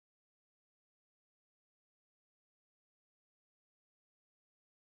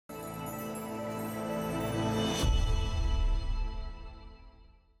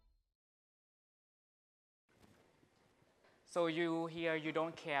So here, you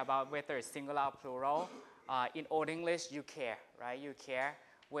don't care about whether it's singular or plural. In Old English, you care, right? You care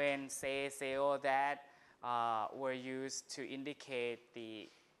when say, or that were used to indicate the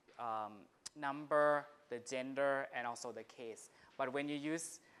number, the gender, and also the case. But when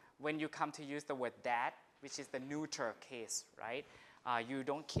you come to use the word that, which is the neuter case, right? You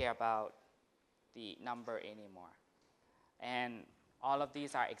don't care about the number anymore. And all of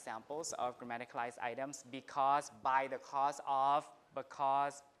these are examples of grammaticalized items: because, by the cause of,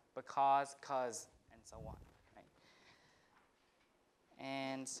 because, cause, and so on. Right?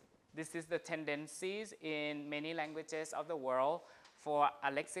 And this is the tendencies in many languages of the world for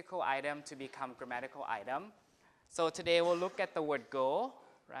a lexical item to become grammatical item. So today we'll look at the word go,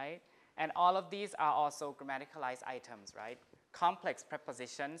 right? And all of these are also grammaticalized items, right? Complex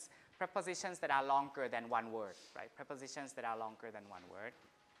prepositions, prepositions that are longer than one word, right? Prepositions that are longer than one word.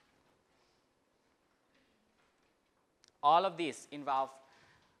 All of these involve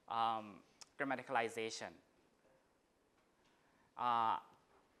grammaticalization.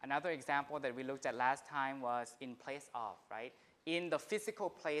 Another example that we looked at last time was in place of, right? In the physical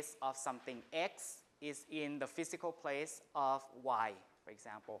place of something, X is in the physical place of Y, for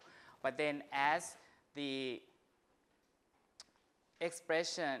example. But then as the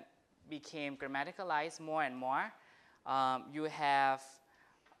expression became grammaticalized more and more, you have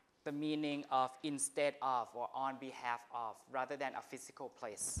the meaning of instead of or on behalf of rather than a physical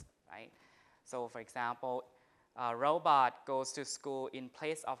place, right? So for example, a robot goes to school in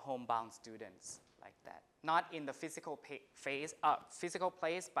place of homebound students, like that. Not in the physical place,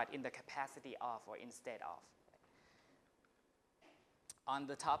 but in the capacity of or instead of. On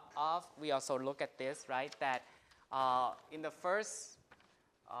the top of, we also look at this, right? That in the first,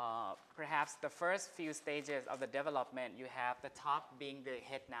 perhaps the first few stages of the development, you have the top being the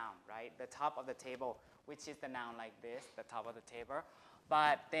head noun, right? The top of the table, which is the noun like this, the top of the table.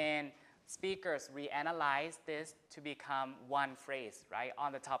 But then speakers reanalyze this to become one phrase, right?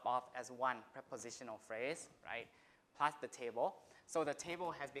 On the top of as one prepositional phrase, right? Plus the table. So the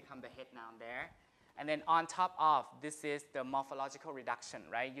table has become the head noun there. And then on top of, this is the morphological reduction,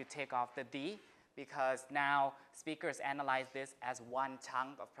 right? You take off the D because now speakers analyze this as one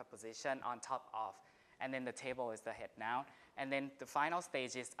chunk of preposition on top of. And then the table is the head noun. And then the final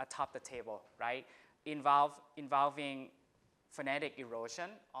stage is atop the table, right? Involving phonetic erosion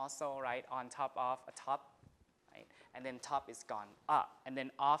also, right? On top of, atop, right? And then top is gone, and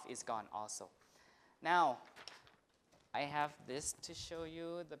then off is gone also. Now, I have this to show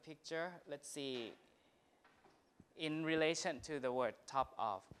you the picture. Let's see, in relation to the word top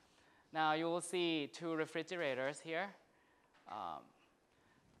of. Now you will see two refrigerators here.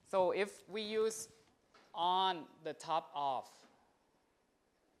 So if we use on the top of,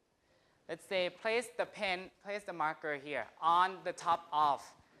 let's say place the marker here on the top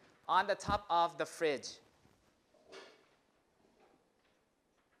of the fridge.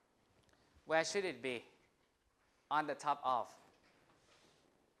 Where should it be? On the top of.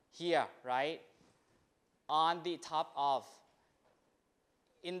 Here, right? On the top of.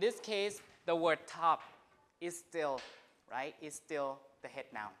 In this case, the word top is still, right? Is still the head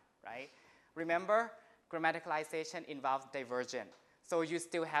noun, right? Remember, grammaticalization involves diversion. So you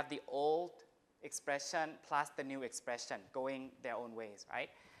still have the old expression plus the new expression going their own ways, right?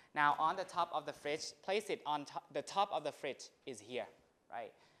 Now on the top of the fridge, place it on top. The top of the fridge is here,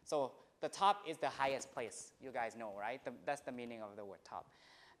 right? So the top is the highest place, you guys know, right? That's the meaning of the word top.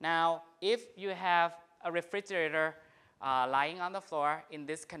 Now, if you have a refrigerator lying on the floor in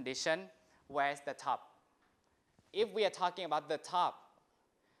this condition, where's the top? If we are talking about the top,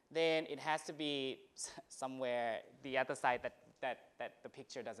 then it has to be somewhere the other side that the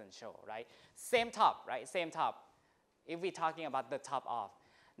picture doesn't show, right? Same top, right? Same top. If we're talking about the top of.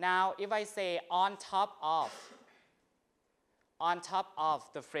 Now, if I say on top of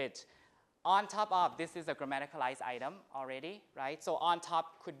the fridge, on top of, this is a grammaticalized item already, right? So on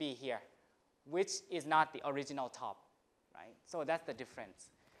top could be here, which is not the original top, right? So that's the difference.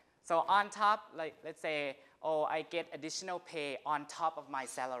 So on top, like let's say, oh, I get additional pay on top of my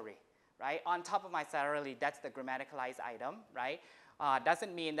salary, right? On top of my salary, that's the grammaticalized item, right?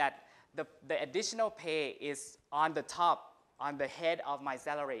 Doesn't mean that the additional pay is on the top, on the head of my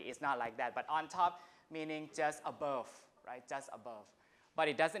salary. It's not like that. But on top meaning just above, right? Just above. But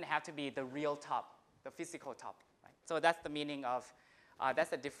it doesn't have to be the real top, the physical top, right? So that's the meaning of, that's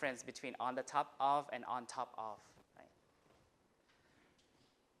the difference between on the top of and on top of, right?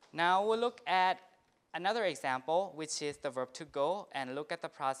 Now we'll look at another example, which is the verb to go, and look at the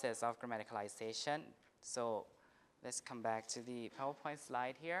process of grammaticalization. So let's come back to the PowerPoint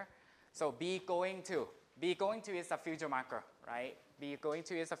slide here. So be going to. be going to is a future marker, right? Be going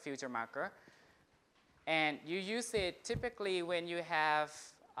to is a future marker. And you use it typically when you have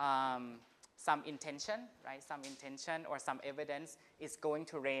some intention, right? Some intention or some evidence it's going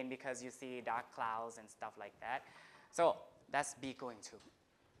to rain because you see dark clouds and stuff like that. So that's be going to.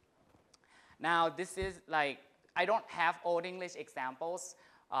 Now this is like, I don't have Old English examples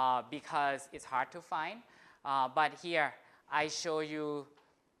because it's hard to find. But here I show you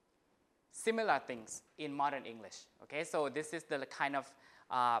similar things in modern English. Okay, so this is the kind of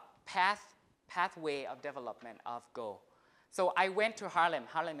pathway of development of go. So I went to Harlem.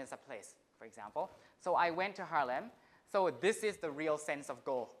 Harlem is a place, for example. So I went to Harlem. So this is the real sense of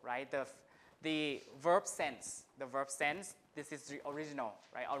go, right? The verb sense. The verb sense. This is the original,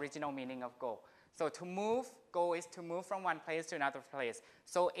 right? Original meaning of go. So to move, go is to move from one place to another place.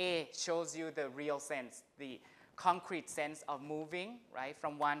 So A shows you the real sense, the concrete sense of moving, right,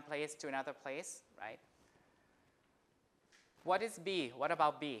 from one place to another place, right? What is B? What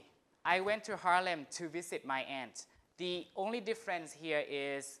about B? I went to Harlem to visit my aunt. The only difference here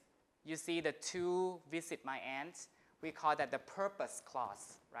is you see the to visit my aunt. We call that the purpose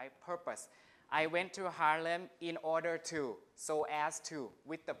clause, right? Purpose. I went to Harlem in order to, so as to,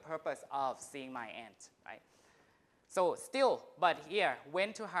 with the purpose of seeing my aunt, right? So still, but here,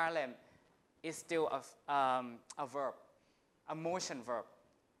 went to Harlem is still a verb, a motion verb,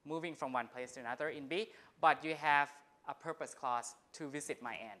 moving from one place to another in B, but you have a purpose clause to visit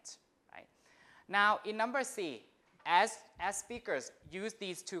my aunt, right? Now, in number C, as speakers use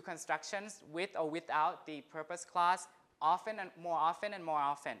these two constructions with or without the purpose clause often and more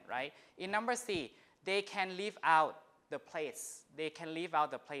often, right? In number C, they can leave out the place. They can leave out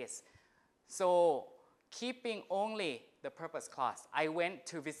the place. So keeping only the purpose clause, I went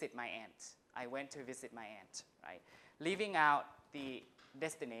to visit my aunt. I went to visit my aunt, right? Leaving out the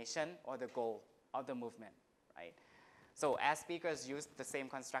destination or the goal of the movement, right? So as speakers use the same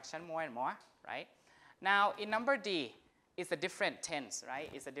construction more and more, right? Now in number D, it's a different tense, right?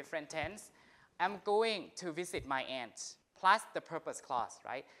 It's a different tense. I'm going to visit my aunt, plus the purpose clause,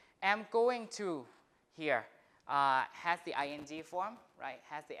 right? I'm going to here has the ing form, right?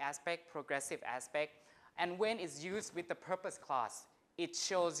 Has the aspect, progressive aspect. And when it's used with the purpose clause, it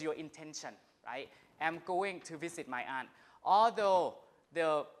shows your intention, right? I'm going to visit my aunt. Although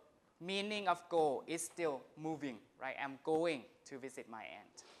the meaning of go is still moving, right? I'm going to visit my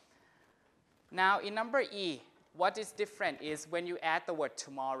aunt. Now in number E, what is different is when you add the word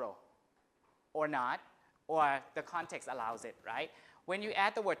tomorrow or not, or the context allows it, right? When you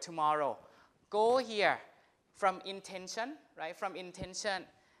add the word tomorrow, go here from intention, right? From intention,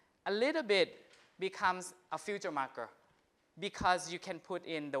 a little bit becomes a future marker because you can put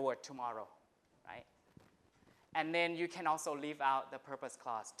in the word tomorrow, right? And then you can also leave out the purpose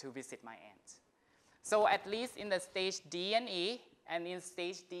clause to visit my aunt. So at least in the stage D and E, and in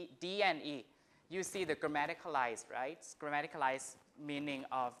stage D and E, you see the grammaticalized, right? Grammaticalized meaning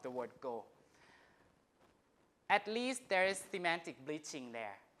of the word go. At least there is semantic bleaching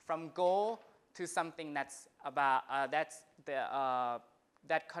there. From go to something that's about,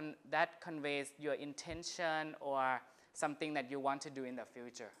 that conveys your intention or something that you want to do in the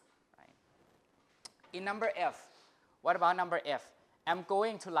future, right? In number F, what about number F? I'm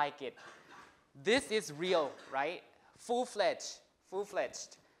going to like it. This is real, right? Full-fledged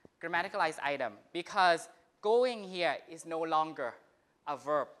grammaticalized item because going here is no longer a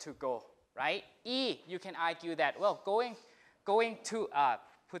verb to go, right? E, you can argue that, well, going to,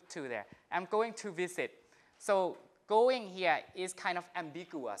 put to there. I'm going to visit. So going here is kind of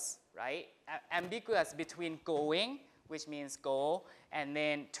ambiguous, right? Ambiguous between going, which means go, and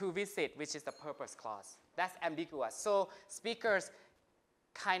then to visit, which is the purpose clause. That's ambiguous. So speakers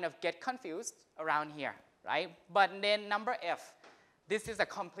kind of get confused around here, right? But then number F, this is a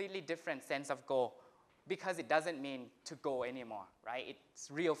completely different sense of go because it doesn't mean to go anymore, right? It's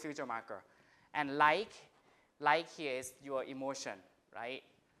real future marker. And like here is your emotion, right?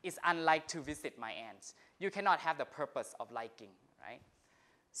 It's unlike to visit my aunt. You cannot have the purpose of liking, right?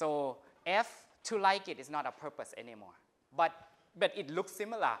 So F, to like it is not a purpose anymore. But it looks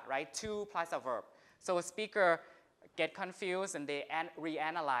similar, right? To plus a verb. So a speaker get confused and they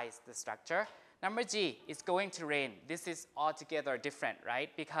reanalyze the structure. Number G is going to rain. This is altogether different, right?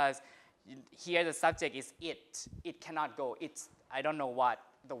 Because here the subject is it. It cannot go. It's, I don't know what,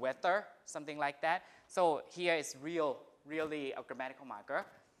 the weather, something like that. So here is really a grammatical marker.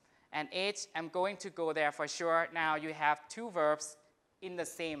 And H, I'm going to go there for sure. Now you have two verbs in the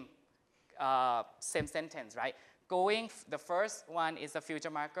same sentence, right? Going, the first one is a future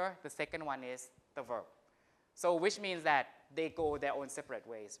marker. The second one is the verb. So which means that they go their own separate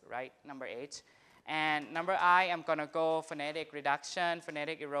ways, right? Number H. And number I, I'm going to go phonetic reduction,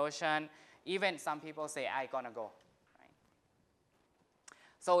 phonetic erosion. Even some people say I'm going to go. Right?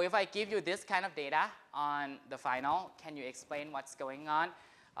 So if I give you this kind of data on the final, can you explain what's going on?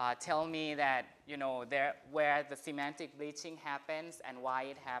 Tell me that, you know, where the semantic bleaching happens and why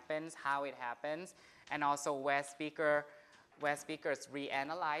it happens, how it happens, and also where speakers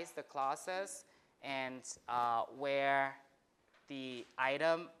reanalyze the clauses and where the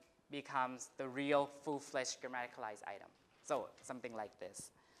item becomes the real full-fledged grammaticalized item. So something like this.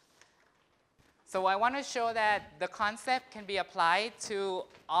 So I want to show that the concept can be applied to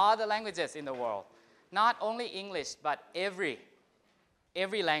all the languages in the world. Not only English, but every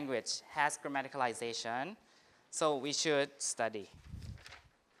language has grammaticalization. So we should study.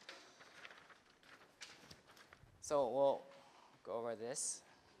 So we'll go over this.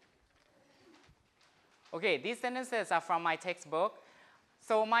 Okay, these sentences are from my textbook.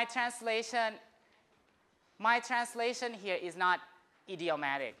 So my translation here is not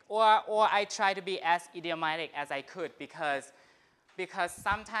idiomatic, or I try to be as idiomatic as I could because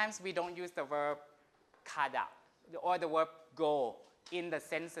sometimes we don't use the verb kada or the verb go in the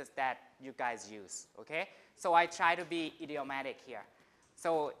senses that you guys use, okay? So I try to be idiomatic here.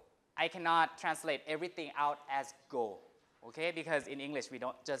 So I cannot translate everything out as go, okay? Because in English we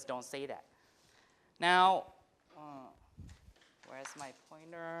don't say that. Now, where's my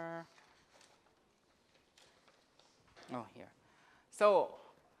pointer? Oh, here. So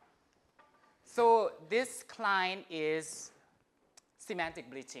this client is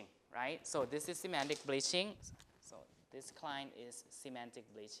semantic bleaching, right? So this is semantic bleaching. So this client is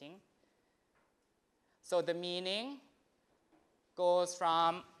semantic bleaching. So the meaning goes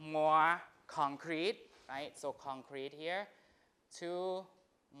from more concrete, right? So concrete here, to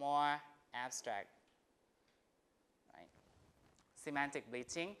more abstract, right? Semantic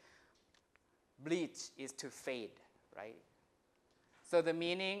bleaching. Bleach is to fade, right? So the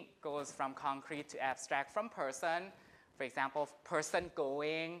meaning goes from concrete to abstract, from person. For example, person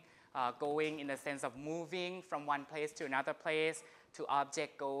going in the sense of moving from one place to another place, to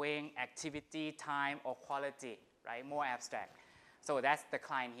object going, activity, time, or quality, right? More abstract. So that's the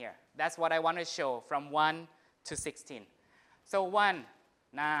client here. That's what I want to show from 1 to 16. So 1,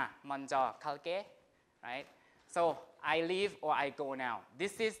 나 먼저 갈게, right? So I leave or I go now.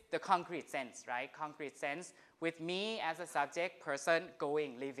 This is the concrete sense, right? Concrete sense with me as a subject, person,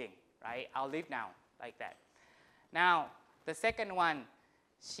 going, leaving, right? I'll leave now, like that. Now, the second one,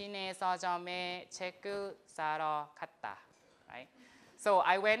 시내 서점에 책을 사러 갔다, right? So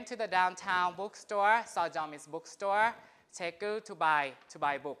I went to the downtown bookstore. 서점 is bookstore. 책을 to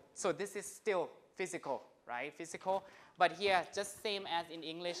buy book. So this is still physical, right? Physical. But here, just same as in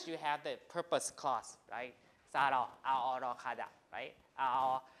English, you have the purpose clause, right? 사러, 아어러 가다, right?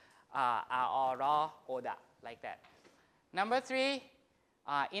 아어러 오다, like that. Number 3,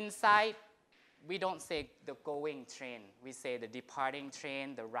 inside, we don't say the going train. We say the departing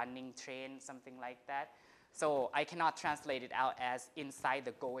train, the running train, something like that. So I cannot translate it out as inside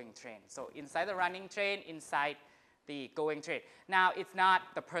the going train. So inside the running train, inside the going train. Now, it's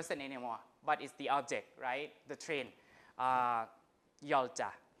not the person anymore, but it's the object, right? The train.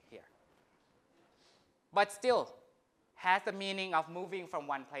 열차 here. But still has the meaning of moving from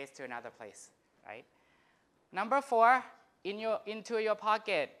one place to another place, right? Number 4, into your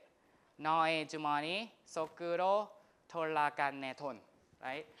pocket. 너의 주머니 속으로 돌아간 내 돈,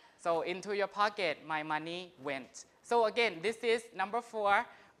 right? So into your pocket, my money went. So again, this is number 4,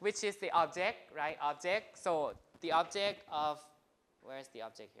 which is the object, right? Object. So the object of, where's the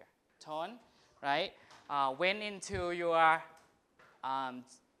object here? 돈, right? Went into your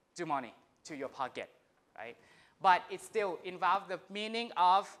주머니, to your pocket, right? But it still involves the meaning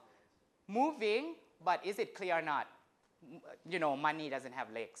of moving, but is it clear or not? You know, money doesn't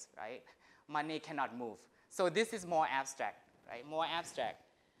have legs, right? Money cannot move. So this is more abstract, right? More abstract.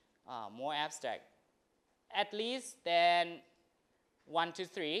 More abstract. At least than 1 to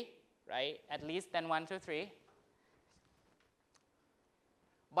 3, right? At least than 1 to 3.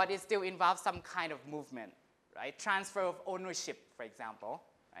 But it still involves some kind of movement, right? Transfer of ownership, for example,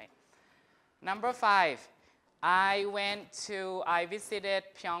 right? Number 5, I visited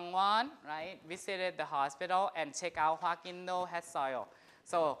병원, right? Visited the hospital and check out 확인도 했어요.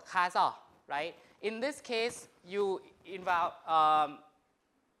 So 가서, right? In this case, you involve,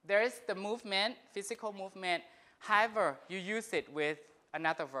 there is the movement, physical movement. However, you use it with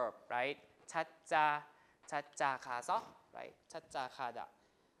another verb, right? 찾자 가서, right? 찾자 가다.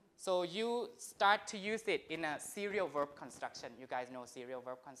 So you start to use it in a serial verb construction. You guys know serial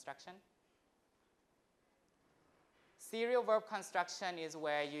verb construction? Serial verb construction is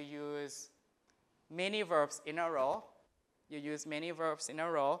where you use many verbs in a row. You use many verbs in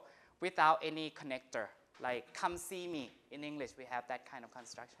a row without any connector. Like come see me in English, we have that kind of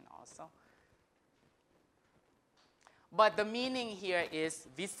construction also. But the meaning here is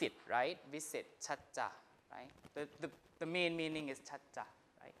visit, right? Visit, 찾자, right? The main meaning is 찾자,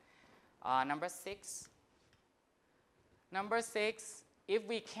 right? Number 6. Number 6, if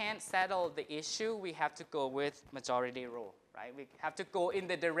we can't settle the issue, we have to go with majority rule, right? We have to go in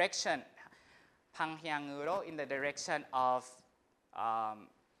the direction, 방향으로, in the direction of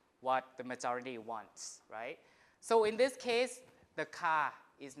what the majority wants, right? So in this case, the car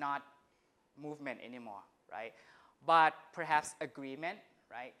is not movement anymore, right? But perhaps agreement,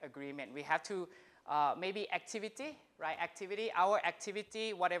 right? Agreement. We have to, maybe activity, right? Activity, our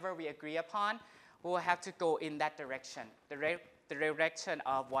activity, whatever we agree upon, we'll have to go in that direction, the direction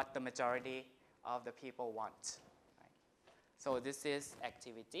of what the majority of the people want, right? So this is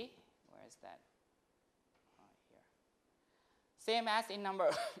activity. Where is that? Here. Same as in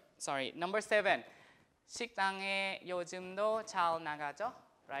number, number 7. 식당에 요즘도 잘 나가죠,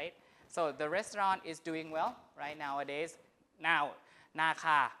 right? So the restaurant is doing well, right, nowadays. Now,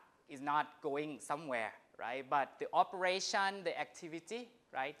 나가 is not going somewhere, right? But the operation, the activity,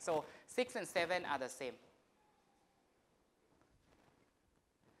 right? So 6 and 7 are the same.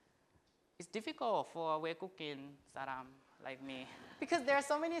 It's difficult for 외국인 사람 like me because there are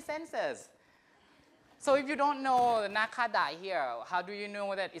so many senses. So if you don't know nakada here, how do you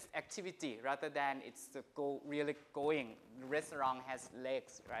know that it's activity rather than it's really going? The restaurant has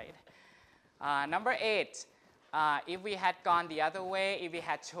legs, right? Number 8, if we had gone the other way, if we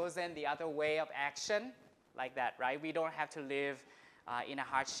had chosen the other way of action, like that, right? We don't have to live in a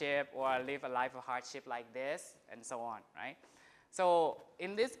hardship or live a life of hardship like this, and so on, right? So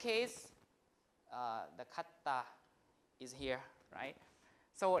in this case, the katta is here, right?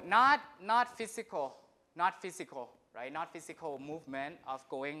 So not physical, right? Not physical movement of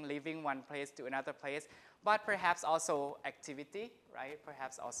going, leaving one place to another place, but perhaps also activity, right?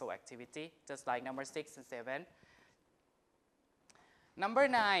 Perhaps also activity, just like number 6 and 7. Number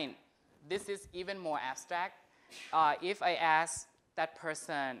 9, this is even more abstract. If I ask that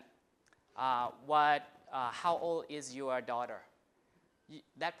person, how old is your daughter?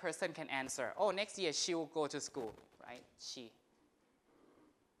 That person can answer, oh, next year she will go to school, right? She.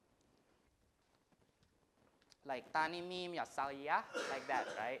 Like 따님이 몇 살이야? Like that,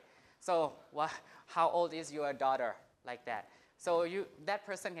 right? So how old is your daughter? Like that. So that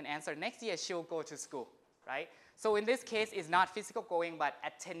person can answer, next year she'll go to school, right? So in this case, it's not physical going, but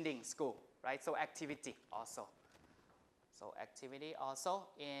attending school, right? So activity also. So activity also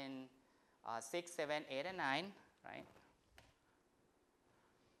in 6, 7, 8, and 9, right?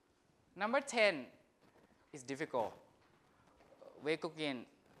 Number 10 is difficult. 외국인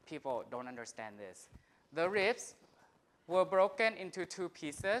people don't understand this. The ribs were broken into 2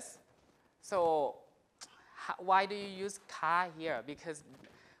 pieces. So why do you use 카 here? Because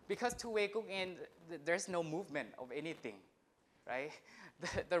to 외국인, there's no movement of anything, right?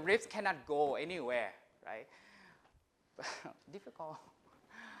 The ribs cannot go anywhere, right? Difficult.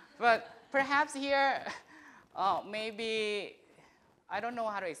 But perhaps here, maybe, I don't know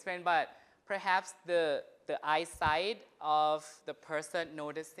how to explain, but perhaps the eyesight of the person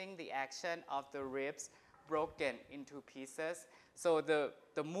noticing the action of the ribs broken into pieces. So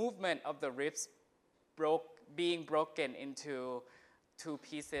the movement of the ribs being broken into 2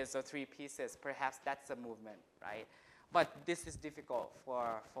 pieces or 3 pieces, perhaps that's a movement, right? But this is difficult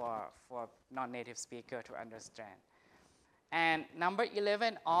for non-native speaker to understand. And number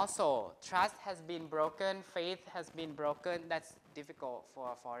 11 also, trust has been broken, faith has been broken. That's difficult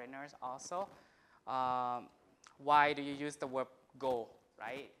for foreigners also. Why do you use the word go,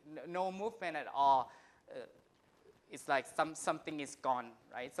 right? No movement at all. It's like something is gone,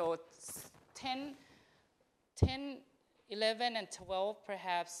 right? So 10, 11, and 12,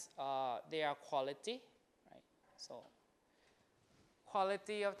 perhaps they are quality, right? So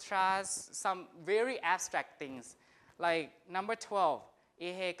quality of trust, some very abstract things. Like number 12,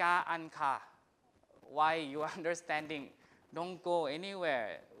 이해가 안 가. Why you are understanding don't go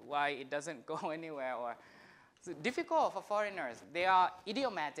anywhere, why it doesn't go anywhere, or it's difficult for foreigners. They are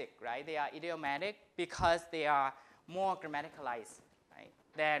idiomatic, right? They are idiomatic because they are more grammaticalized, right?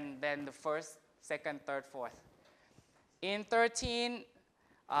 Than the first, second, third, fourth. In 13,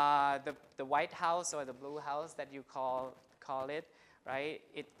 the White House or the Blue House that you call it, right?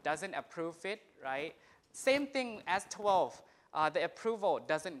 It doesn't approve it, right? Same thing as 12. The approval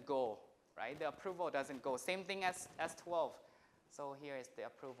doesn't go, right? The approval doesn't go. Same thing as 12. So here is the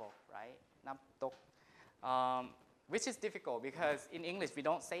approval, right? Which is difficult because in English we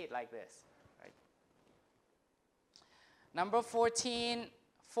don't say it like this, right? Number 14.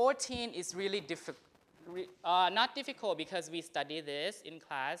 14 is really not difficult because we study this in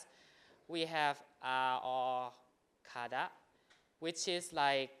class. We have or kada, which is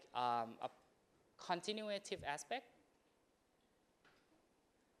like a continuative aspect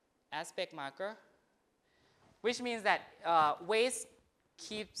marker, which means that waste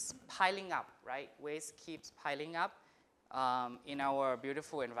keeps piling up, right? Waste keeps piling up in our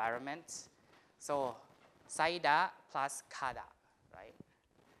beautiful environment. So saida plus kada, right?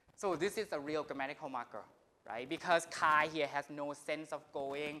 So this is a real grammatical marker, right? Because ka here has no sense of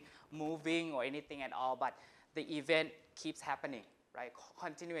going, moving, or anything at all, but the event keeps happening, right?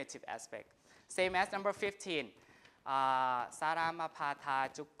 Continuative aspect. Same as number 15. Saramapata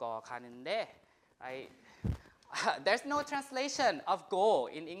jukko kaninde, right? There's no translation of go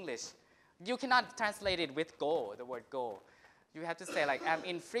in English. You cannot translate it with go, the word go. You have to say like, I'm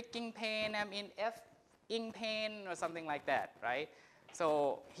in freaking pain, I'm in f-ing pain, or something like that, right?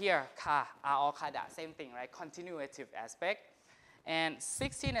 So here, ka, or kada, same thing, right? Continuative aspect. And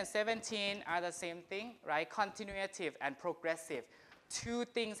 16 and 17 are the same thing, right? Continuative and progressive. Two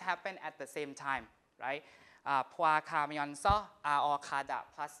things happen at the same time, right? Pwa ka myonso, or kada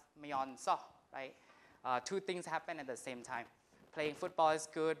plus myonso, right? Two things happen at the same time. Playing football is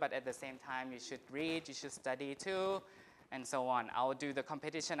good, but at the same time, you should read, you should study too, and so on. I'll do the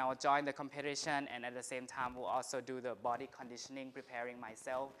competition, I'll join the competition, and at the same time, we'll also do the body conditioning, preparing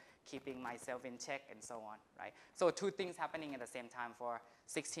myself, keeping myself in check, and so on, right? So two things happening at the same time for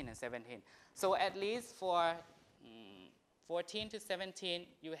 16 and 17. So at least for 14 to 17,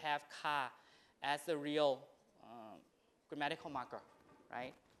 you have ka as the real grammatical marker,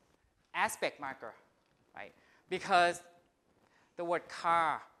 right? Aspect marker, right? Because the word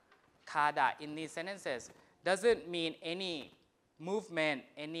ka, kada in these sentences doesn't mean any movement,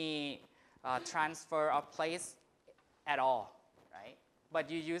 any transfer of place at all, right?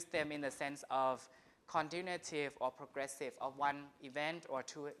 But you use them in the sense of continuative or progressive of one event or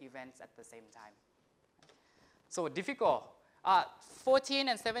two events at the same time. So difficult. 14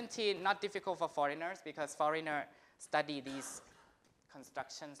 and 17, not difficult for foreigners because foreigners study these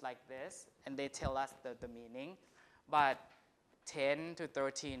constructions like this and they tell us the meaning. But 10 to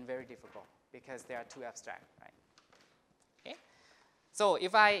 13, very difficult because they are too abstract, right? Okay. So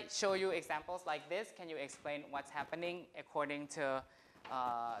if I show you examples like this, can you explain what's happening according to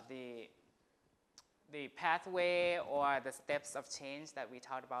the pathway or the steps of change that we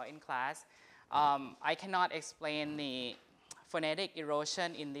talked about in class? I cannot explain the phonetic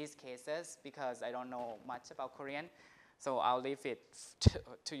erosion in these cases because I don't know much about Korean. So I'll leave it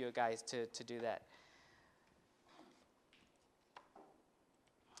to you guys to do that.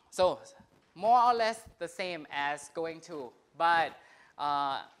 So more or less the same as going to, but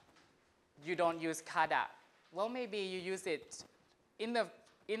you don't use kada. Well, maybe you use it in the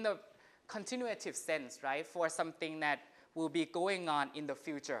continuative sense, right? For something that will be going on in the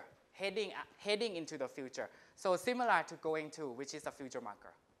future, heading into the future. So similar to going to, which is a future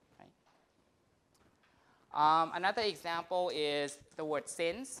marker. Right? Another example is the word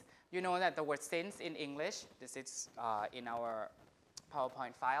since. You know that the word since in English, this is in our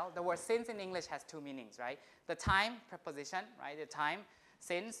PowerPoint file. The word since in English has two meanings, right? The time preposition, right? The time,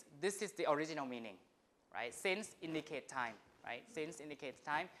 since, this is the original meaning, right? Since indicates time, right? Since indicates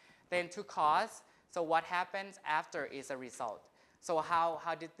time. Then to cause, so what happens after is a result. So how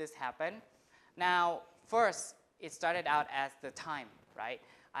did this happen? Now, first, it started out as the time, right?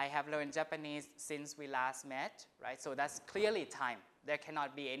 I have learned Japanese since we last met, right? So that's clearly time. There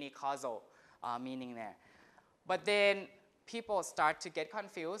cannot be any causal meaning there. But then people start to get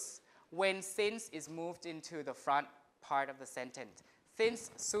confused when since is moved into the front part of the sentence.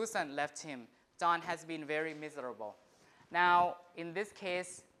 Since Susan left him, John has been very miserable. Now, in this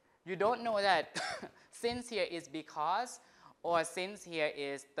case, you don't know that since here is because or since here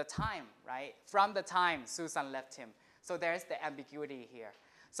is the time, right? From the time Susan left him. So there's the ambiguity here.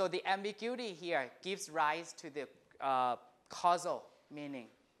 So the ambiguity here gives rise to the causal meaning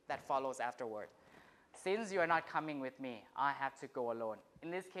that follows afterward. Since you are not coming with me, I have to go alone. In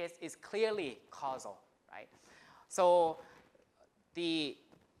this case, it's clearly causal, right? So the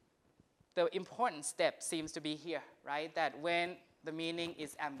important step seems to be here, right? That when the meaning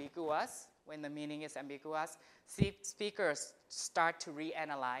is ambiguous, speakers start to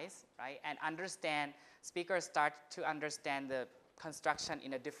reanalyze, right? And speakers start to understand the construction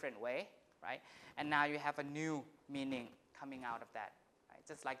in a different way, right? And now you have a new meaning coming out of that, right?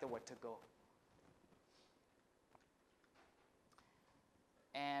 Just like the word to go.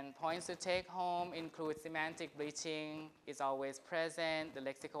 And points to take home include semantic bleaching is always present. The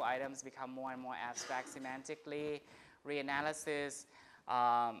lexical items become more and more abstract semantically. reanalysis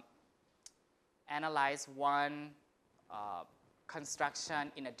analyze one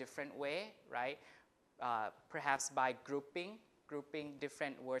construction in a different way, right? Perhaps by grouping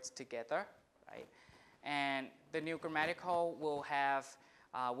different words together, right? And the new grammatical will have,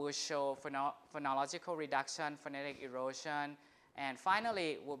 will show phonological reduction, phonetic erosion, and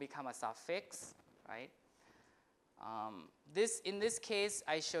finally will become a suffix, right? In this case,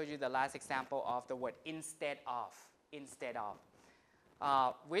 I showed you the last example of the word instead of,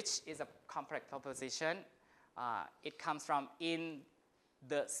 which is a complex preposition. It comes from in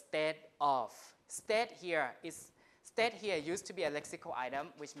the stead of. Stead here used to be a lexical item,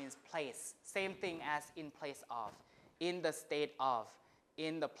 which means place. Same thing as in place of, in the state of,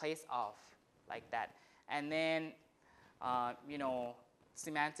 in the place of, like that. And then, you know,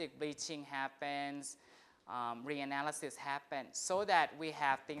 semantic bleaching happens, reanalysis happens, so that we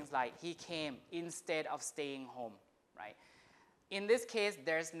have things like he came instead of staying home, right? In this case,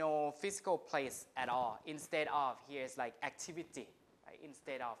 there's no physical place at all. Instead of here is like activity, right?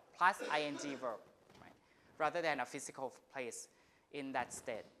 Instead of plus ing verb, right? Rather than a physical place in that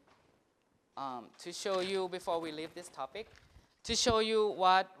state. To show you, before we leave this topic, to show you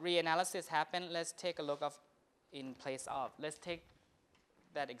what reanalysis happened, let's take a look of in place of. Let's take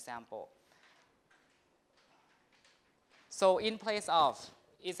that example. So in place of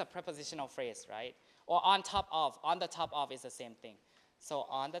is a prepositional phrase, right? Or on top of is the same thing. So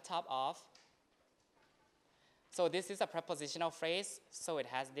on the top of. So this is a prepositional phrase, so it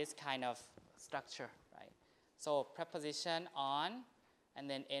has this kind of structure, right? So preposition on, and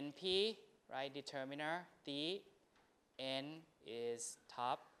then NP, right? Determiner, the, N is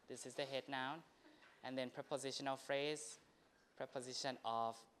top. This is the head noun. And then prepositional phrase, preposition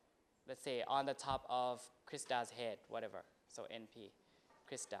of, let's say on the top of Krista's head, whatever. So NP,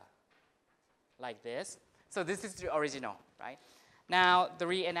 Krista. Like this. So this is the original, right? Now the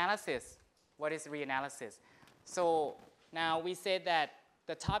reanalysis. What is reanalysis? So now we said that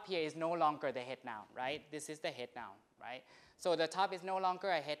the top here is no longer the head noun, right? This is the head noun, right? So the top is no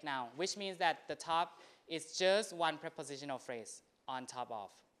longer a head noun, which means that the top is just one prepositional phrase on top of,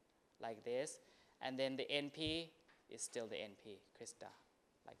 like this. And then the NP is still the NP, Krista,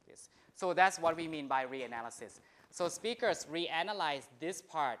 like this. So that's what we mean by reanalysis. So speakers reanalyze this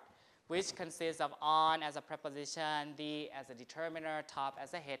part, which consists of on as a preposition, the as a determiner, top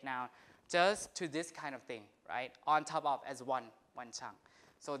as a head noun, just to this kind of thing, right? On top of as one chunk.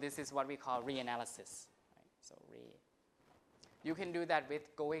 So this is what we call reanalysis. Right? So you can do that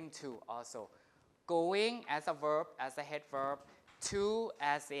with going to also. Going as a verb, as a head verb, to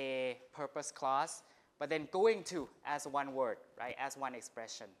as a purpose clause, but then going to as one word, right? As one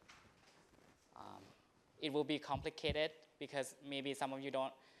expression. It will be complicated because maybe some of you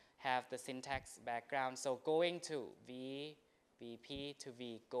don't have the syntax background. So going to, V, VP to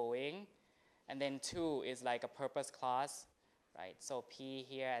V, going. And then to is like a purpose clause, right? So P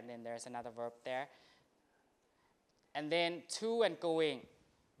here, and then there's another verb there. And then to and going,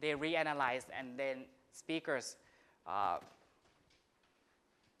 they reanalyze, and then speakers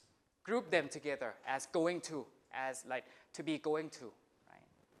group them together as going to, as like to be going to, right?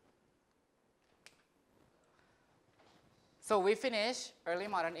 So we finish early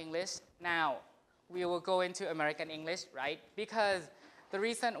modern English. Now we will go into American English, right? Because the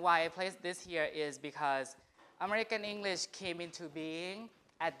reason why I placed this here is because American English came into being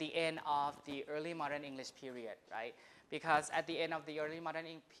at the end of the early modern English period, right? Because at the end of the early modern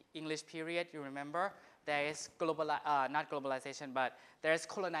English period, you remember, there is not globalization, but there is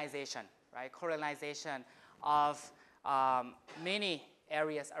colonization, right? Colonization of many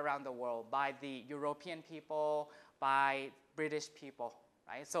areas around the world by the European people, by British people,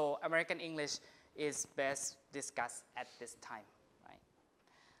 right? So American English is best discussed at this time, right?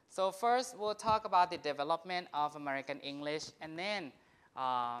 So first, we'll talk about the development of American English, and then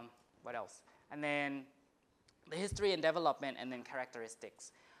what else? And then the history and development, and then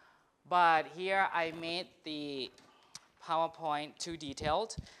characteristics. But here I made the PowerPoint too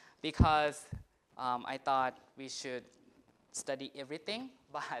detailed because I thought we should study everything,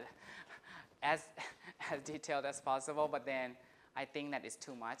 but as detailed as possible. But then I think that is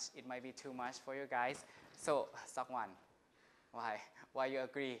too much. It might be too much for you guys. So, Sakwan, why you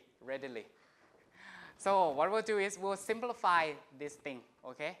agree readily? So what we'll do is we'll simplify this thing,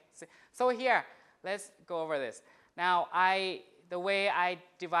 okay? So here, let's go over this. Now, the way I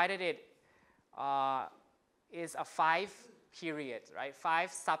divided it is a 5 periods, right?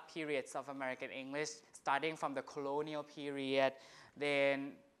 5 sub-periods of American English, starting from the colonial period,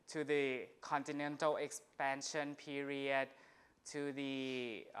 then to the continental expansion period, to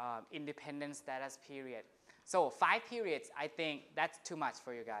the independent status period. So 5 periods, I think that's too much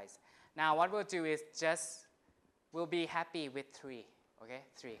for you guys. Now what we'll do is we'll be happy with 3, okay,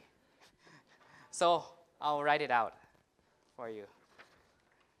 3. So I'll write it out for you.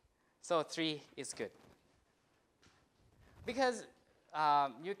 So 3 is good. Because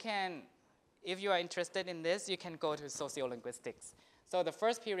you can, if you are interested in this, you can go to sociolinguistics. So the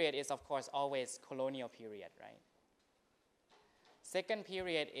first period is, of course, always colonial period, right? Second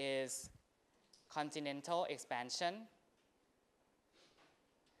period is continental expansion.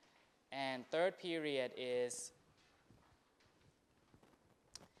 And third period is,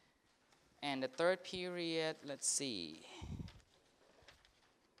 and the third period, let's see,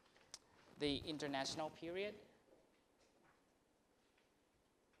 the international period.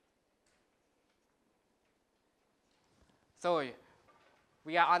 So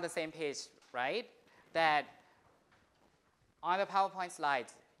we are on the same page, right? That on the PowerPoint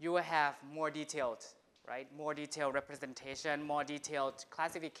slides, you will have more detailed, right? More detailed representation, more detailed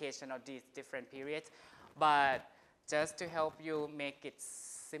classification of these different periods. But just to help you make it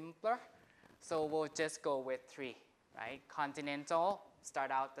simpler, so we'll just go with 3, right? Continental,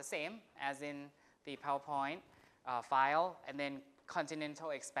 start out the same as in the PowerPoint file, and then continental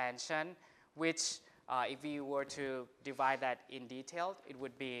expansion, which if you were to divide that in detail, it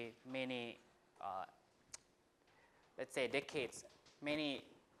would be many, let's say, decades, many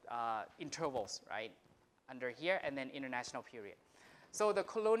intervals, right, under here, and then international period. So the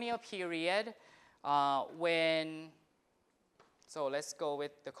colonial period, so let's go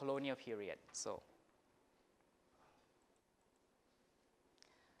with the colonial period. So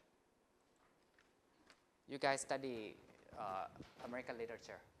you guys study American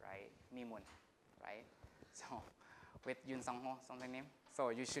literature, right? Mimun, right? So with Yun Sung Ho, something name.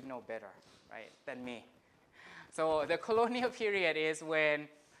 So you should know better, right, than me. So the colonial period is when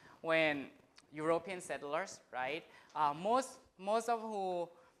European settlers, right, most of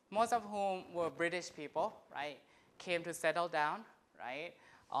whom were British people, right, came to settle down, right,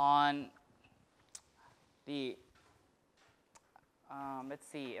 on the let's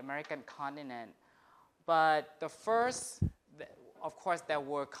see, American continent. But the first, of course, there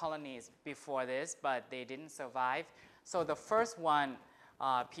were colonies before this, but they didn't survive. So the first one,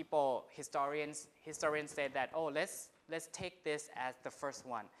 historians said that, oh, let's take this as the first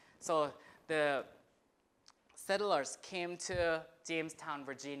one. So the settlers came to Jamestown,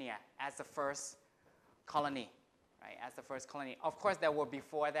 Virginia as the first colony, right, as the first colony. Of course, there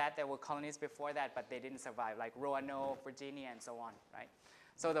were colonies before that, but they didn't survive, like Roanoke, Virginia, and so on, right?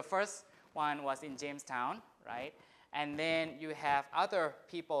 So the first one was in Jamestown, right? And then you have other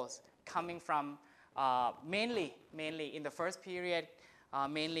peoples coming from, mainly in the first period,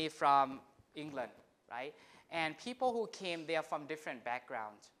 mainly from England, right? And people who came, they are from different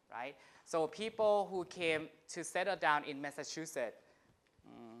backgrounds, right? So people who came to settle down in Massachusetts,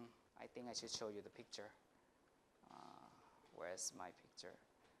 I think I should show you the picture. Where's my picture?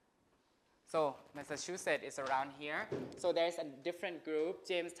 So Massachusetts is around here. So there's a different group.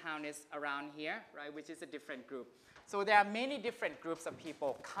 Jamestown is around here, right, which is a different group. So there are many different groups of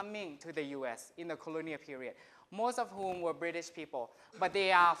people coming to the US in the colonial period, most of whom were British people. But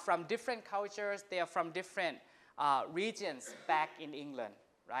they are from different cultures. They are from different regions back in England,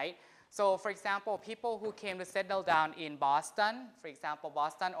 right? So for example, people who came to settle down in Boston, for example,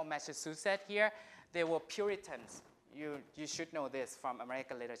 Boston or Massachusetts here, they were Puritans. You should know this from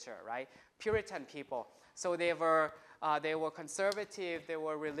American literature, right? Puritan people. So they were conservative. They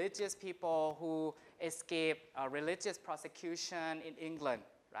were religious people who escaped religious prosecution in England,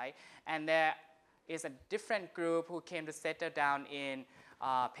 right? And there is a different group who came to settle down in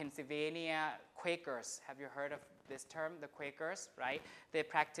Pennsylvania, Quakers. Have you heard of this term, the Quakers, right? They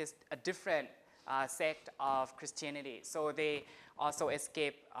practiced a different sect of Christianity. So they also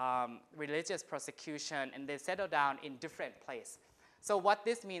escaped religious persecution, and they settled down in different places. So what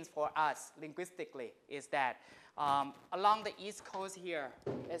this means for us linguistically is that along the East Coast here,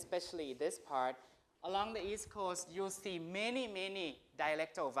 especially this part, along the East Coast, you'll see many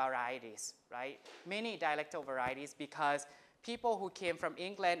dialectal varieties, right? Many dialectal varieties because people who came from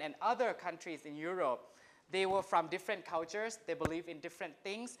England and other countries in Europe, they were from different cultures, they believe in different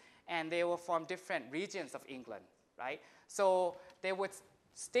things, and they were from different regions of England, right? So they would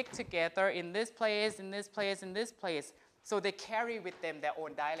stick together in this place, in this place, in this place. So they carry with them their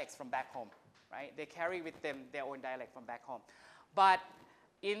own dialects from back home, right? They carry with them their own dialect from back home. But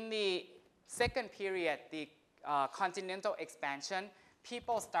in the second period, the continental expansion,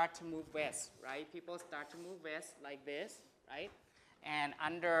 people start to move west, right? People start to move west like this, right? And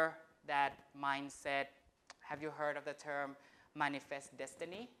under that mindset, have you heard of the term manifest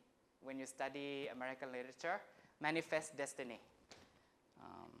destiny? when you study American literature, manifest destiny.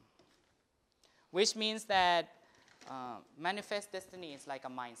 Which means that manifest destiny is like a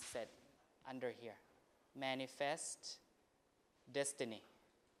mindset under here. Manifest destiny.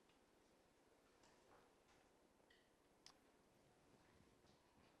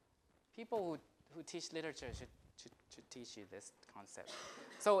 People who teach literature should teach you this concept.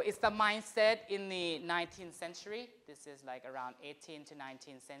 So it's the mindset in the 19th century. This is like around 18th to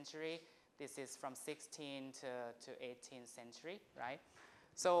 19th century. This is from 16th to 18th century, right?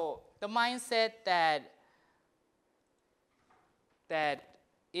 So the mindset that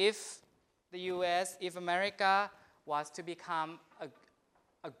if the US, if America was to become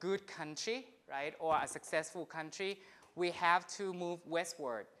a good country, right, or a successful country, we have to move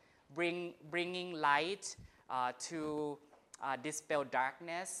westward, bringing light to dispel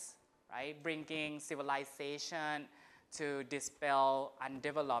darkness, right, bringing civilization to dispel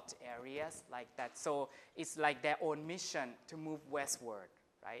undeveloped areas like that. So it's like their own mission to move westward,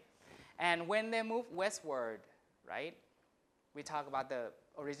 right? And when they move westward, right, we talk about the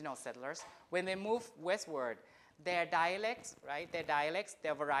original settlers. When they move westward, their dialects, right,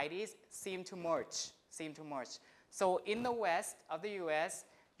 their varieties seem to merge. So in the west of the US,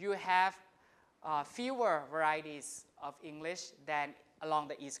 you have fewer varieties of English than along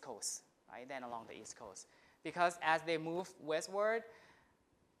the East Coast, right, Because as they move westward,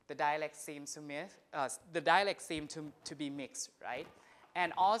 the dialects seem to be mixed, right?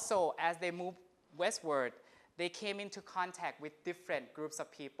 And also, as they move westward, they came into contact with different groups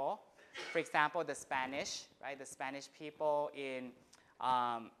of people. For example, the Spanish, right? The Spanish people in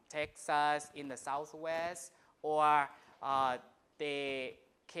Texas, in the Southwest, or they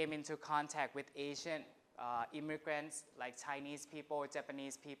came into contact with Asian immigrants like Chinese people,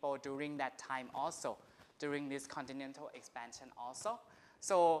 Japanese people during that time also, during this continental expansion also.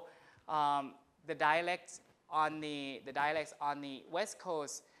 So the dialects on the West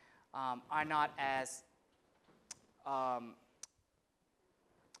Coast are not as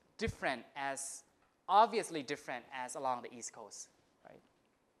obviously different as along the East Coast, right?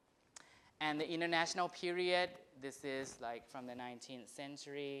 And the international period, this is like from the 19th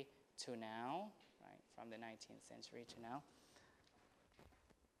century to now, right? From the 19th century to now.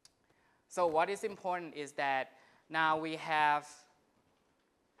 So what is important is that now we have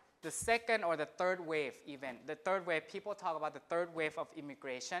the second or the third wave even. The third wave, people talk about the third wave of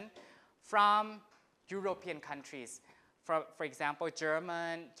immigration from European countries. For example,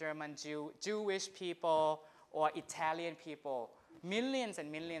 Jewish people or Italian people. Millions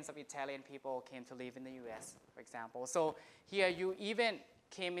and millions of Italian people came to live in the US, for example. So here you even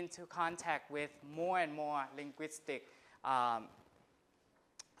came into contact with more and more linguistic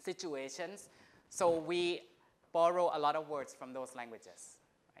situations. So we borrow a lot of words from those languages.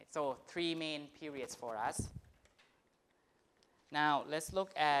 Right? So 3 main periods for us. Now let's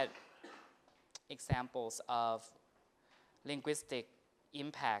look at examples of linguistic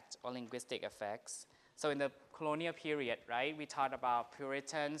impact or linguistic effects. So in the colonial period, right, we talked about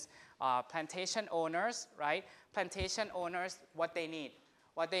Puritans, plantation owners, right? Plantation owners, what they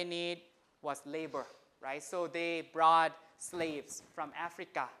need was labor, right? So they brought slaves from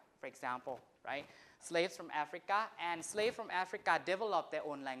Africa, for example, right? Slaves from Africa, and slaves from Africa developed their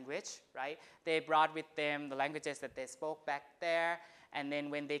own language, right? They brought with them the languages that they spoke back there, and then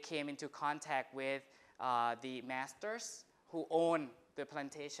when they came into contact with the masters who own the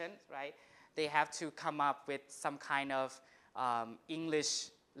plantation, right? They have to come up with some kind of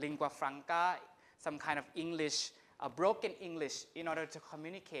English lingua franca, some kind of English, broken English in order to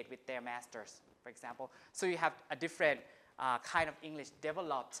communicate with their masters, for example. So you have a different kind of English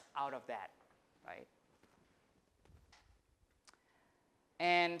developed out of that, right?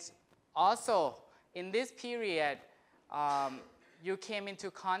 And also, in this period, you came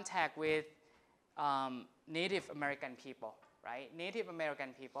into contact with Native American people, right? Native American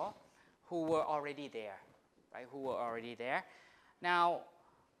people who were already there, right? Who were already there. Now,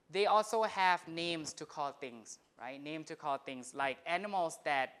 they also have names to call things, right? Name to call things like animals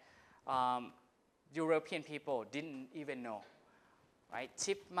that European people didn't even know, right?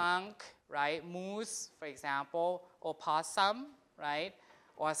 Chipmunk, right? Moose, for example, opossum, right?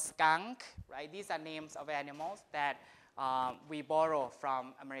 Or skunk, right? These are names of animals that we borrow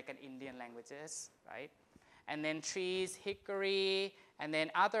from American Indian languages, right? And then trees, hickory, and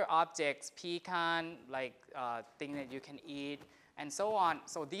then other objects, pecan, like things that you can eat, and so on.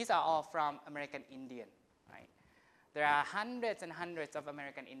 So these are all from American Indian, right? There are hundreds and hundreds of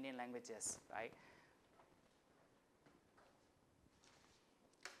American Indian languages, right?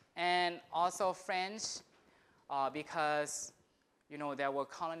 And also French, because you know, there were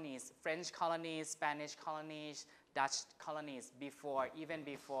colonies, French colonies, Spanish colonies, Dutch colonies before, even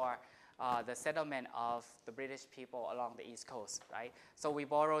before the settlement of the British people along the East Coast, right? So we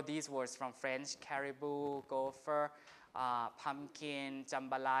borrow these words from French: caribou, gopher, pumpkin,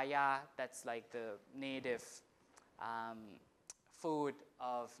 jambalaya. That's like the native food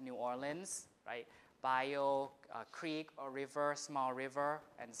of New Orleans, right? Bio, creek or river, small river,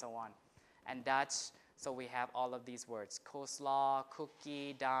 and so on. And Dutch, so we have all of these words: coleslaw,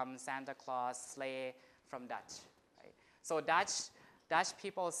 cookie, dumb, Santa Claus, sleigh, from Dutch, right? So Dutch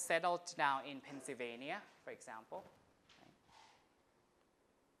people settled down in Pennsylvania, for example.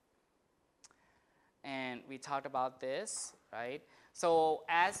 Right? And we talked about this, right? So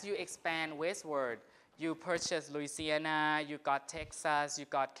as you expand westward, you purchased Louisiana, you got Texas, you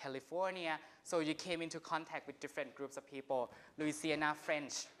got California. So you came into contact with different groups of people. Louisiana,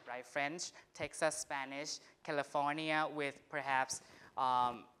 French, right? French, Texas, Spanish, California with perhaps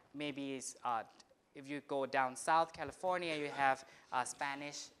maybe if you go down south, California, you have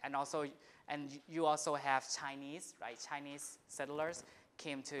Spanish, and you also have Chinese, right? Chinese settlers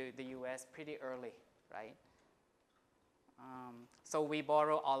came to the U.S. pretty early, right? So we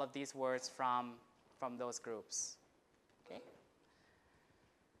borrow all of these words from those groups. Okay.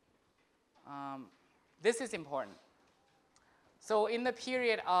 This is important. So in the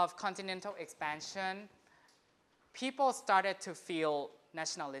period of continental expansion, people started to feel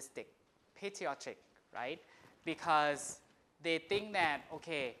nationalistic, patriotic, right? Because they think that,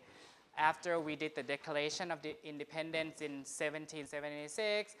 okay, after we did the Declaration of the Independence in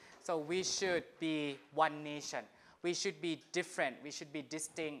 1776, so we should be one nation. We should be different. We should be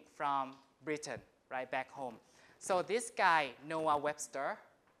distinct from Britain, right, back home. So this guy, Noah Webster,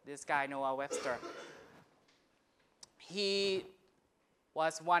 he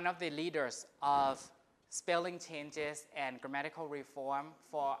was one of the leaders of spelling changes and grammatical reform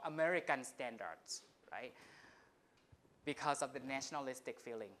for American standards, right? Because of the nationalistic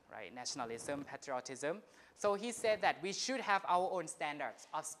feeling, right? Nationalism, patriotism. So he said that we should have our own standards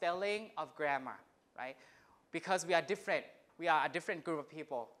of spelling, of grammar, right? Because we are different. We are a different group of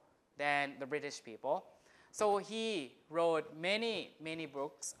people than the British people. So he wrote many, many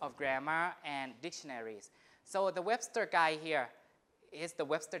books of grammar and dictionaries. So the Webster guy here is the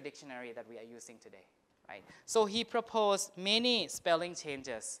Webster dictionary that we are using today, right? So he proposed many spelling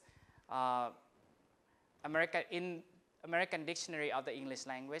changes. In American Dictionary of the English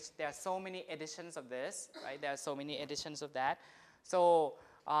Language, there are so many editions of this, right? There are so many editions of that. So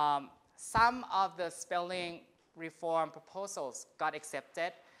some of the spelling reform proposals got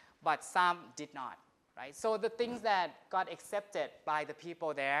accepted, but some did not, right? So the things that got accepted by the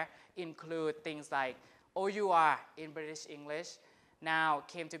people there include things like OUR in British English now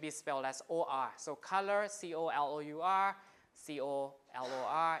came to be spelled as OR. So color, C-O-L-O-U-R,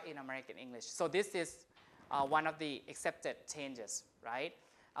 C-O-L-O-R in American English. So this is one of the accepted changes, right?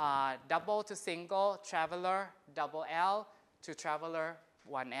 Double to single, traveler, double L to traveler,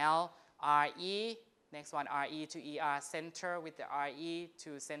 one L, R-E, next one R-E to E-R, center with the R-E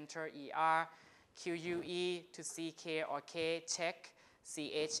to center E-R, Q-U-E to C-K or K, check,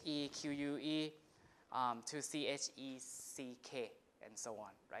 C-H-E-Q-U-E to C-H-E-C-K, and so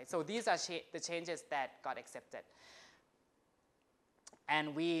on, right? So these are the changes that got accepted.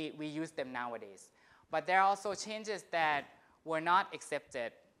 And we use them nowadays. But there are also changes that were not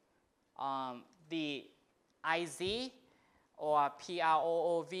accepted. The IZ or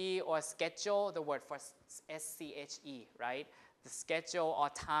PROOV or schedule, the word for SCHE, right? The schedule or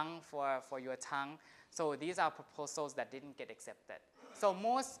tongue for your tongue. So these are proposals that didn't get accepted. So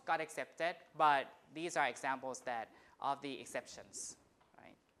most got accepted, but these are examples of the exceptions,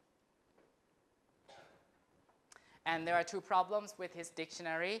 right? And there are two problems with his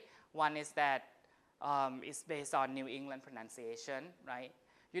dictionary. One is that it's based on New England pronunciation, right?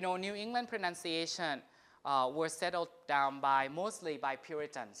 You know, New England pronunciation were settled down mostly by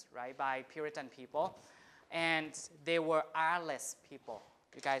Puritans, right? By Puritan people. And they were R-less people.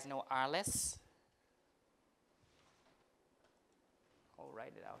 You guys know R-less? I'll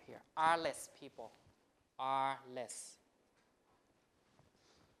write it out here. R-less people. R-less.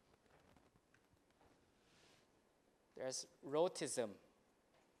 There's rhotism.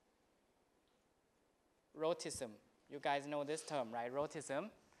 Rhotism. You guys know this term, right? Rhotism.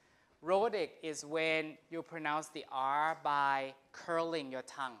 Rhotic is when you pronounce the R by curling your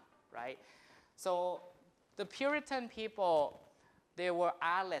tongue, right? So the Puritan people, they were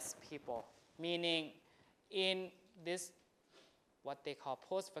R-less people, meaning in this, what they call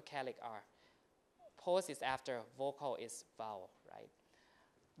post-vocalic R. Post is after, vocal is vowel, right?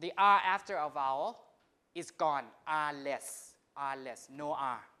 The R after a vowel is gone, R-less. R-less, no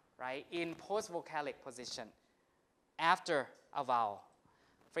R, right? In post-vocalic position, after a vowel.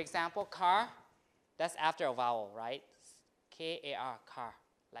 For example, car, that's after a vowel, right? K-A-R, car,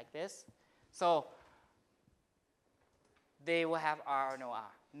 like this. So they will have R or no R.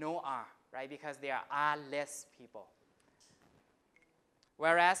 No R, right? Because they are R-less people.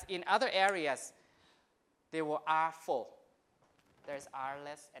 Whereas in other areas, they were R-full. There's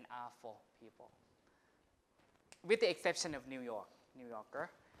R-less and R-full people, with the exception of New Yorker.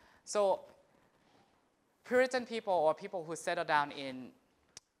 So Puritan people, or people who settled down in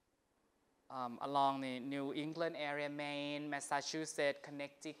along the New England area, Maine, Massachusetts,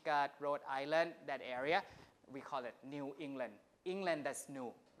 Connecticut, Rhode Island, that area, we call it New England. England that's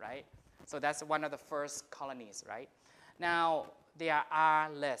new, right? So that's one of the first colonies, right? Now, they are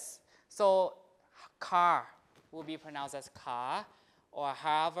R-less. So car will be pronounced as car, or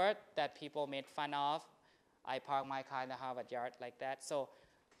Harvard that people made fun of. I park my car in the Harvard yard, like that. So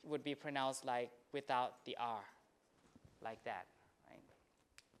it would be pronounced like without the R, like that.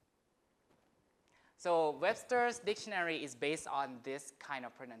 So Webster's dictionary is based on this kind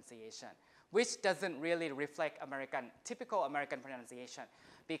of pronunciation, which doesn't really reflect typical American pronunciation,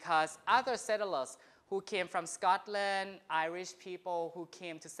 because other settlers who came from Scotland, Irish people who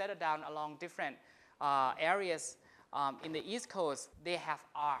came to settle down along different areas in the East Coast, they have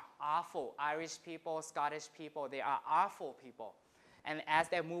R-full. Irish people, Scottish people, they are R-full people. And as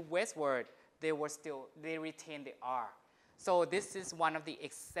they move westward, they retain the R. So this is one of the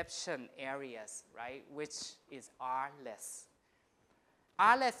exception areas, right, which is R-less.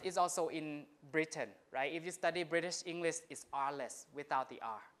 R-less is also in Britain, right? If you study British English, it's R-less without the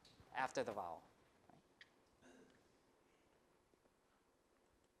R after the vowel.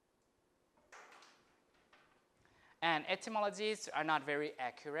 And etymologies are not very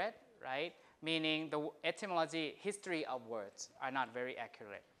accurate, right? Meaning the etymology, history of words are not very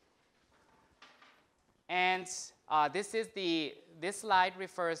accurate. And this slide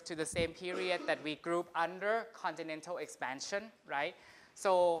refers to the same period that we group under continental expansion, right?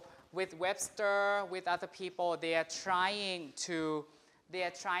 So with Webster, with other people, they are trying to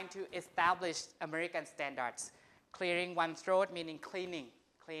establish American standards. Clearing one throat, meaning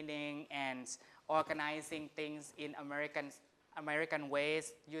cleaning and organizing things in American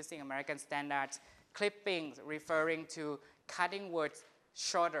ways, using American standards. Clipping, referring to cutting words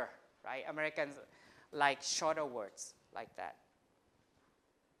shorter, right? Americans like shorter words, like that.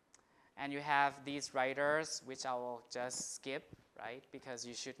 And you have these writers, which I will just skip, right? Because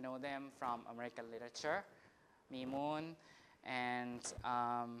you should know them from American literature. Moon, and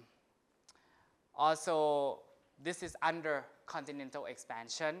also this is under continental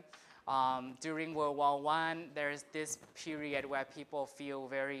expansion. During World War I, there's this period where people feel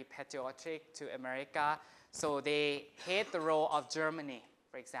very patriotic to America. So they hate the role of Germany,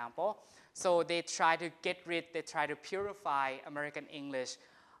 for example. So they try to purify American English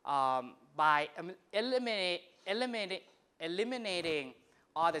by eliminating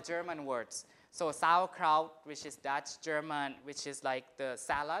all the German words. So sauerkraut, which is Dutch, German, which is like the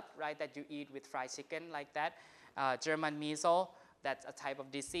salad, right, that you eat with fried chicken, like that. German miso, that's a type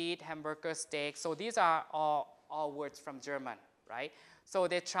of disease, hamburger, steak. So these are all words from German, right? So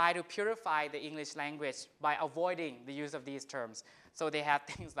they try to purify the English language by avoiding the use of these terms. So they have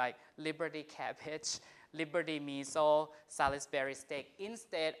things like Liberty cabbage, Liberty miso, Salisbury steak,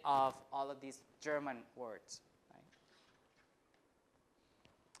 instead of all of these German words. Right?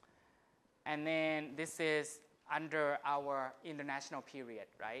 And then this is under our international period,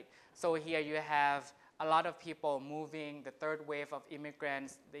 right? So here you have a lot of people moving, the third wave of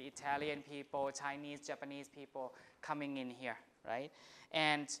immigrants, the Italian people, Chinese, Japanese people coming in here, right?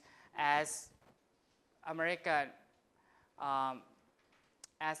 And as America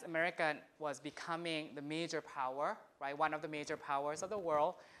was becoming the major power, right, one of the major powers of the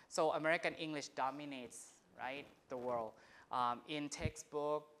world, so American English dominates, right, the world. In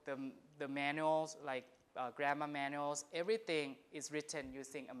textbook, the manuals, like grammar manuals, everything is written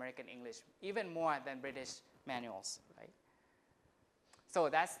using American English, even more than British manuals, right? So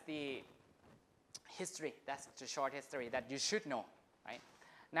that's the history, that's the short history that you should know, right?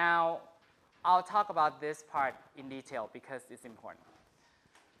 Now, I'll talk about this part in detail because it's important.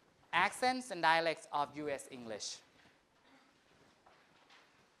 Accents and dialects of US English.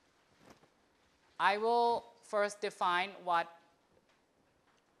 I will first define what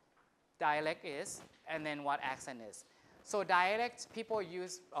dialect is and then what accent is. So dialect, people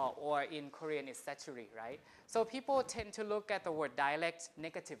use, or in Korean is saturé, right? So people tend to look at the word dialect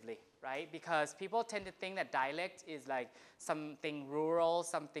negatively, right? Because people tend to think that dialect is like something rural,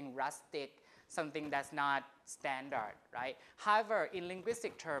 something rustic, something that's not standard, right? However, in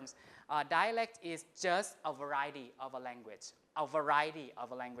linguistic terms, dialect is just a variety of a language. A variety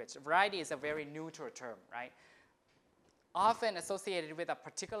of a language. Variety is a very neutral term, right? Often associated with a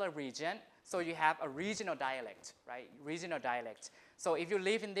particular region, so you have a regional dialect, right? Regional dialect. So if you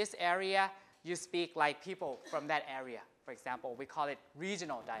live in this area, you speak like people from that area. For example, we call it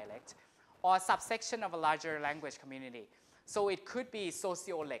regional dialect, or subsection of a larger language community. So it could be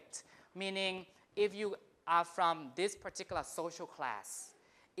sociolect, meaning if you are from this particular social class,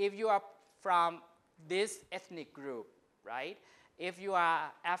 if you are from this ethnic group, right? If you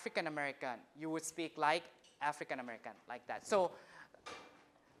are African American, you would speak like African American, like that. So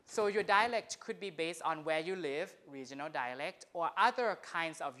your dialect could be based on where you live, regional dialect, or other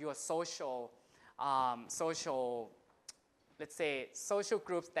kinds of your social, let's say, social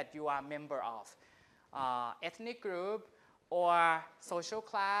groups that you are a member of. Ethnic group, or social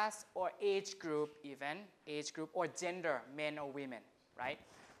class, or age group even, age group, or gender, men or women, right?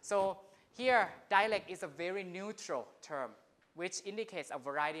 So here, dialect is a very neutral term, which indicates a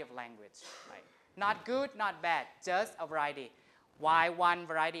variety of language, right? Not good, not bad, just a variety. Why one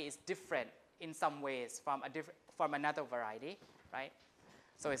variety is different in some ways from another variety, right?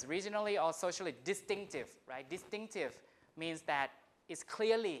 So it's regionally or socially distinctive, right? Distinctive means that it's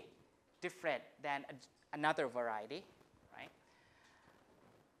clearly different than another variety, right?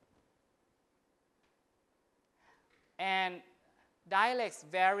 And dialects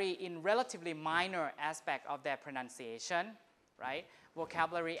vary in relatively minor aspect of their pronunciation, right?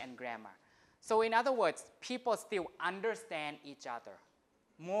 Vocabulary and grammar. So in other words, people still understand each other,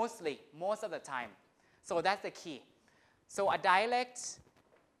 most of the time. So that's the key. So a dialect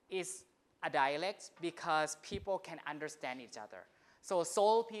is a dialect because people can understand each other. So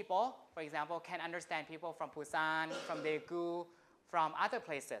Seoul people, for example, can understand people from Busan, from Daegu, from other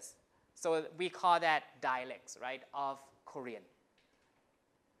places. So we call that dialects, right, of Korean.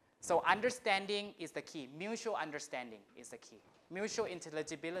 So understanding is the key. Mutual understanding is the key. Mutual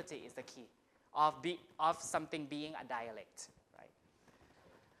intelligibility is the key of something being a dialect, right?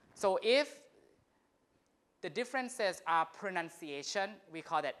 So if the differences are pronunciation, we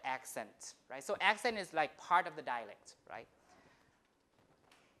call that accent, right? So accent is like part of the dialect, right?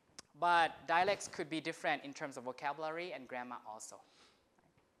 But dialects could be different in terms of vocabulary and grammar also.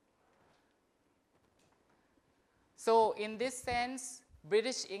 So in this sense,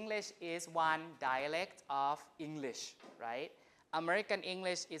 British English is one dialect of English, right? American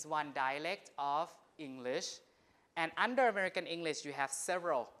English is one dialect of English. And under American English, you have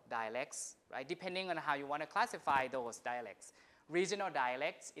several dialects, right? Depending on how you want to classify those dialects. Regional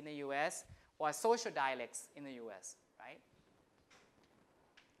dialects in the US or social dialects in the US, right?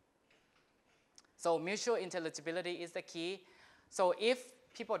 So mutual intelligibility is the key. So if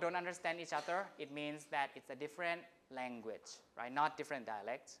people don't understand each other, it means that it's a different language, right? Not different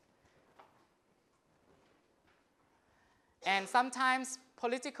dialects. And sometimes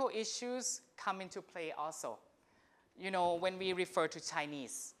political issues come into play also. You know, when we refer to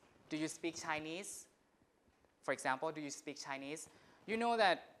Chinese, do you speak Chinese? For example, do you speak Chinese? You know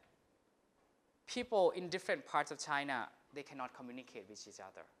that people in different parts of China, they cannot communicate with each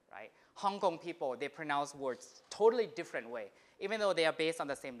other, right? Hong Kong people, they pronounce words totally different way, even though they are based on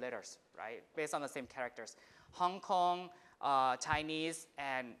the same letters, right? Based on the same characters. Hong Kong Chinese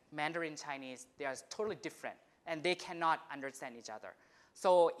and Mandarin Chinese, they are totally different, and they cannot understand each other.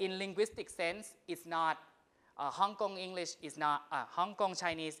 So in linguistic sense, it's not, Hong Kong English is not, Hong Kong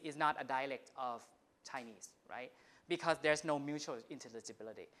Chinese is not a dialect of Chinese, right? Because there's no mutual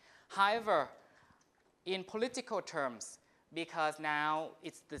intelligibility. However, in political terms, because now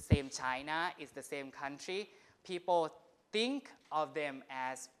it's the same China, it's the same country, people think of them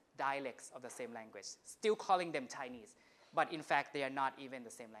as dialects of the same language, still calling them Chinese. But in fact, they are not even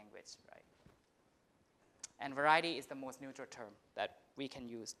the same language, right? And variety is the most neutral term that we can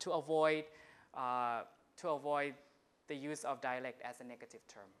use to avoid the use of dialect as a negative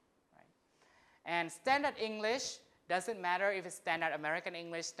term, right? And standard English doesn't matter if it's standard American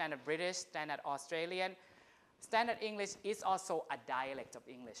English, standard British, standard Australian. Standard English is also a dialect of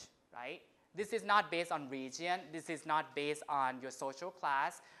English, right? This is not based on region. This is not based on your social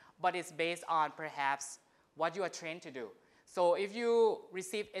class, but it's based on perhaps what you are trained to do. So if you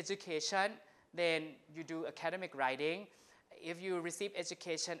receive education, then you do academic writing. If you receive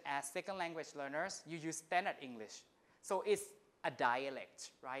education as second language learners, you use standard English. So it's a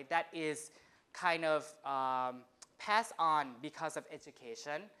dialect, right? That is kind of passed on because of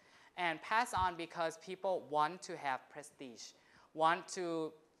education, and passed on because people want to have prestige, want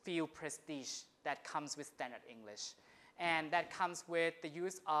to feel prestige that comes with standard English. And that comes with the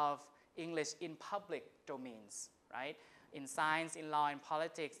use of English in public domains, right? In science, in law, in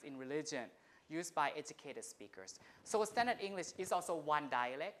politics, in religion, used by educated speakers. So standard English is also one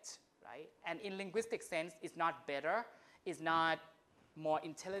dialect, right? And in linguistic sense, it's not better, it's not more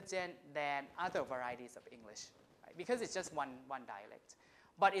intelligent than other varieties of English, right? Because it's just one dialect.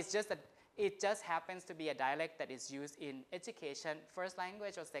 But it's just that it just happens to be a dialect that is used in education, first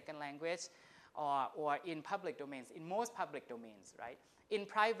language or second language, or in public domains, in most public domains, right? In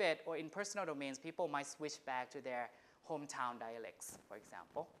private or in personal domains, people might switch back to their hometown dialects, for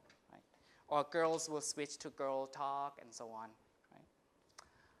example, right? Or girls will switch to girl talk and so on,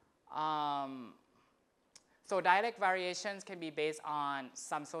 right? So dialect variations can be based on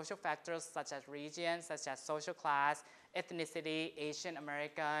some social factors such as region, such as social class, ethnicity, Asian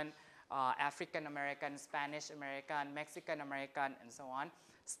American, African American, Spanish American, Mexican American, and so on.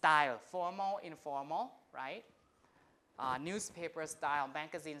 Style, formal, informal, right? Newspaper style,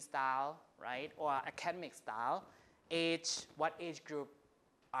 magazine style, right? Or academic style. Age, what age group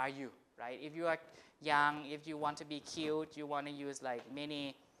are you, right? If you are young, if you want to be cute, you want to use like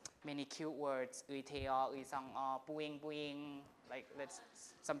many cute words, like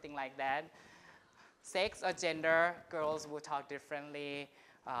something like that. Sex or gender, girls will talk differently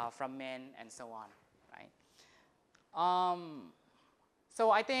from men and so on, right? So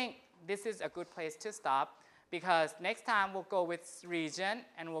I think this is a good place to stop because next time we'll go with region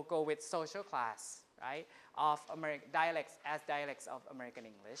and we'll go with social class, right? Of dialects as dialects of American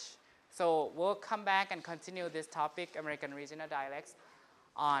English. So we'll come back and continue this topic, American regional dialects,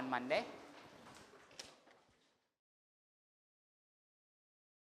 on Monday.